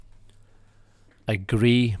A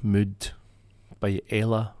Grey Mood by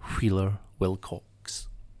Ella Wheeler Wilcox.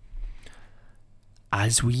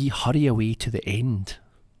 As we hurry away to the end,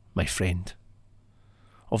 my friend,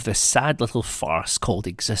 of this sad little farce called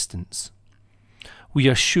existence, we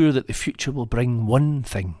are sure that the future will bring one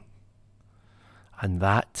thing, and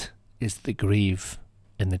that is the grave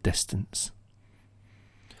in the distance.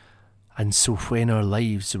 And so when our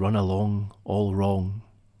lives run along all wrong,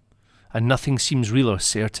 and nothing seems real or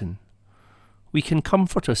certain, we can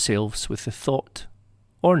comfort ourselves with the thought,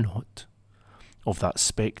 or not, of that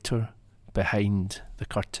spectre behind the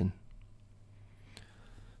curtain.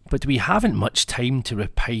 But we haven't much time to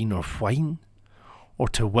repine or whine, or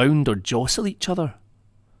to wound or jostle each other.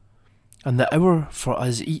 And the hour for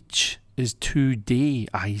us each is today,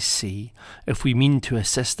 I say, if we mean to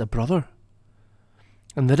assist a brother.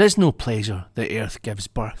 And there is no pleasure that earth gives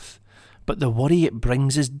birth, but the worry it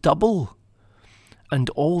brings is double. And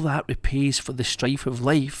all that repays for the strife of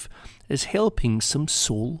life is helping some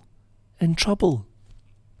soul in trouble.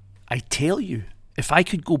 I tell you, if I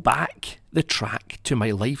could go back the track to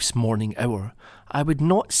my life's morning hour, I would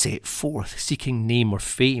not set forth seeking name or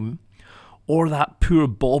fame, or that poor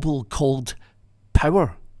bauble called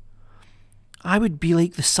power. I would be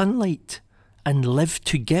like the sunlight and live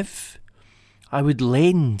to give. I would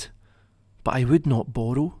lend, but I would not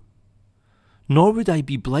borrow. Nor would I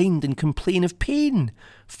be blind and complain of pain,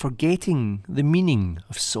 forgetting the meaning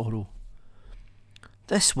of sorrow.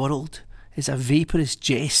 This world is a vaporous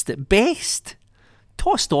jest at best,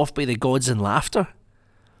 tossed off by the gods in laughter,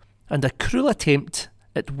 and a cruel attempt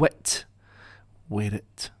at wit, were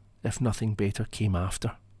it if nothing better came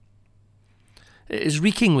after. It is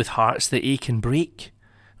reeking with hearts that ache and break,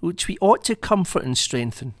 which we ought to comfort and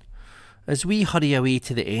strengthen, as we hurry away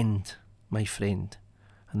to the end, my friend,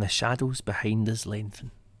 and the shadows behind us lengthen.